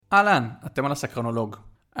אהלן, אתם על הסקרנולוג.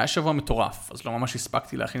 היה שבוע מטורף, אז לא ממש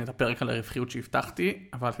הספקתי להכין את הפרק על הרווחיות שהבטחתי,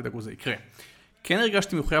 אבל אל תדאגו, זה יקרה. כן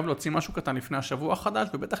הרגשתי מחויב להוציא משהו קטן לפני השבוע החדש,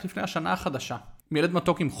 ובטח לפני השנה החדשה. מילד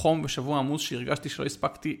מתוק עם חום ושבוע עמוס שהרגשתי שלא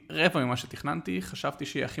הספקתי רבע ממה שתכננתי, חשבתי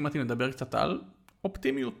שיהיה הכי מתאים לדבר קצת על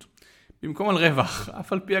אופטימיות. במקום על רווח,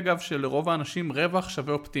 אף על פי אגב שלרוב האנשים רווח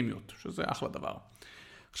שווה אופטימיות, שזה אחלה דבר.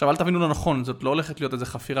 עכשיו אל תבינו לא נכון, זאת לא הולכת להיות איזו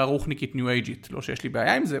חפירה רוחניקית ניו אייג'ית, לא שיש לי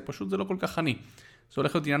בעיה עם זה, פשוט זה לא כל כך אני. זה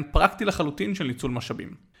הולך להיות עניין פרקטי לחלוטין של ניצול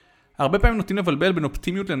משאבים. הרבה פעמים נוטים לבלבל בין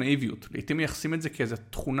אופטימיות לנאיביות, לעתים מייחסים את זה כאיזו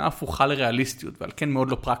תכונה הפוכה לריאליסטיות, ועל כן מאוד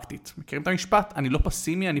לא פרקטית. מכירים את המשפט? אני לא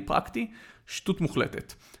פסימי, אני פרקטי, שטות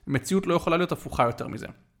מוחלטת. המציאות לא יכולה להיות הפוכה יותר מזה.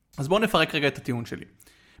 אז בואו נפרק רגע את הטיעון שלי.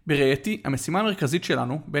 בראייתי, המשימה המרכזית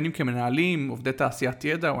שלנו, בין אם כמנהלים, עובדי תעשיית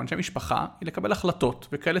ידע או אנשי משפחה, היא לקבל החלטות,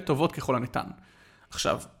 וכאלה טובות ככל הניתן.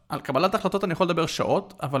 עכשיו, על קבלת החלטות אני יכול לדבר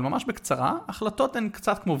שעות, אבל ממש בקצרה, החלטות הן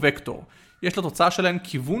קצת כמו וקטור. יש לתוצאה שלהן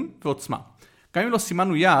כיוון ועוצמה. גם אם לא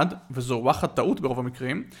סימנו יעד, וזו וואחד טעות ברוב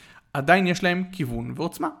המקרים, עדיין יש להם כיוון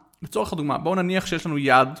ועוצמה. לצורך הדוגמה, בואו נניח שיש לנו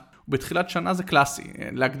יעד, ובתחילת שנה זה קלאסי,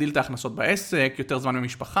 להגדיל את ההכנסות בעסק, יותר זמן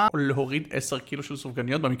ממשפחה, או להוריד 10 קילו של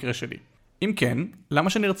סופגניות במקרה שלי. אם כן, למה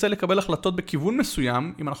שנרצה לקבל החלטות בכיוון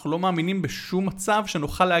מסוים, אם אנחנו לא מאמינים בשום מצב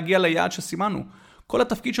שנוכל להגיע ליעד שסימנו? כל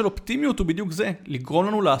התפקיד של אופטימיות הוא בדיוק זה, לגרום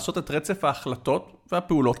לנו לעשות את רצף ההחלטות,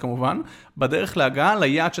 והפעולות כמובן, בדרך להגעה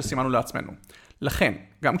ליעד שסימנו לעצמנו. לכן,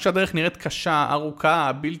 גם כשהדרך נראית קשה,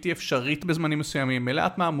 ארוכה, בלתי אפשרית בזמנים מסוימים,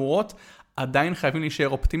 מלאת מהמורות, עדיין חייבים להישאר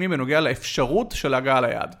אופטימיים בנוגע לאפשרות של ההגעה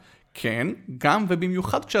ליעד. כן, גם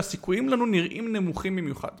ובמיוחד כשהסיכויים לנו נראים נמוכים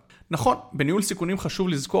במיוחד. נכון, בניהול סיכונים חשוב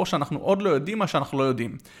לזכור שאנחנו עוד לא יודעים מה שאנחנו לא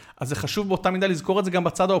יודעים. אז זה חשוב באותה מידה לזכור את זה גם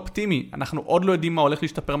בצד האופטימי. אנחנו עוד לא יודעים מה הולך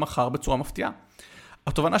להשתפר מחר בצורה מפתיעה.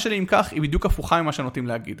 התובנה שלי אם כך היא בדיוק הפוכה ממה שנוטים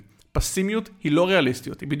להגיד. פסימיות היא לא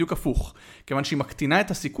ריאליסטיות, היא בדיוק הפוך. כיוון שהיא מקטינה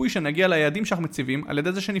את הסיכוי שנגיע ליעדים שאנחנו מציבים על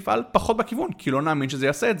ידי זה שנפעל פחות בכיוון, כי לא נאמין שזה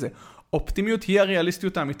יעשה את זה. אופטימיות היא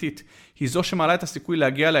הריאליסטיות האמיתית. היא זו שמעלה את הסיכוי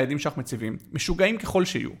להגיע ליעדים שאנחנו מציבים, משוגעים ככל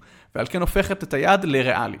שיהיו, ועל כן הופכת את היעד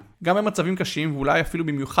לריאלי. גם במצבים קשים, ואולי אפילו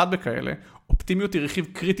במיוחד בכאלה, אופטימיות היא רכיב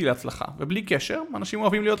קריטי להצלחה, ובלי קשר, אנשים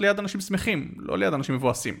אוהבים להיות ליד אנשים שמחים, לא ליד אנשים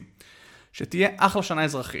מבואסים. שתהיה אחלה שנה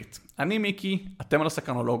אזרחית. אני מיקי, אתם על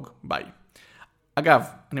הסקרנולוג, ביי. אגב,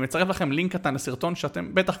 אני מצרף לכם לינק קטן לסרטון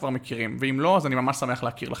שאתם בטח כבר מכירים, ואם לא, אז אני ממש שמח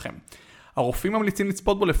להכיר לכם. הרופאים ממליצים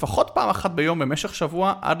לצפות בו לפחות פעם אחת ביום במשך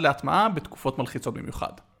שבוע עד להטמעה בתקופות מלחיצות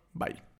במיוחד. ביי.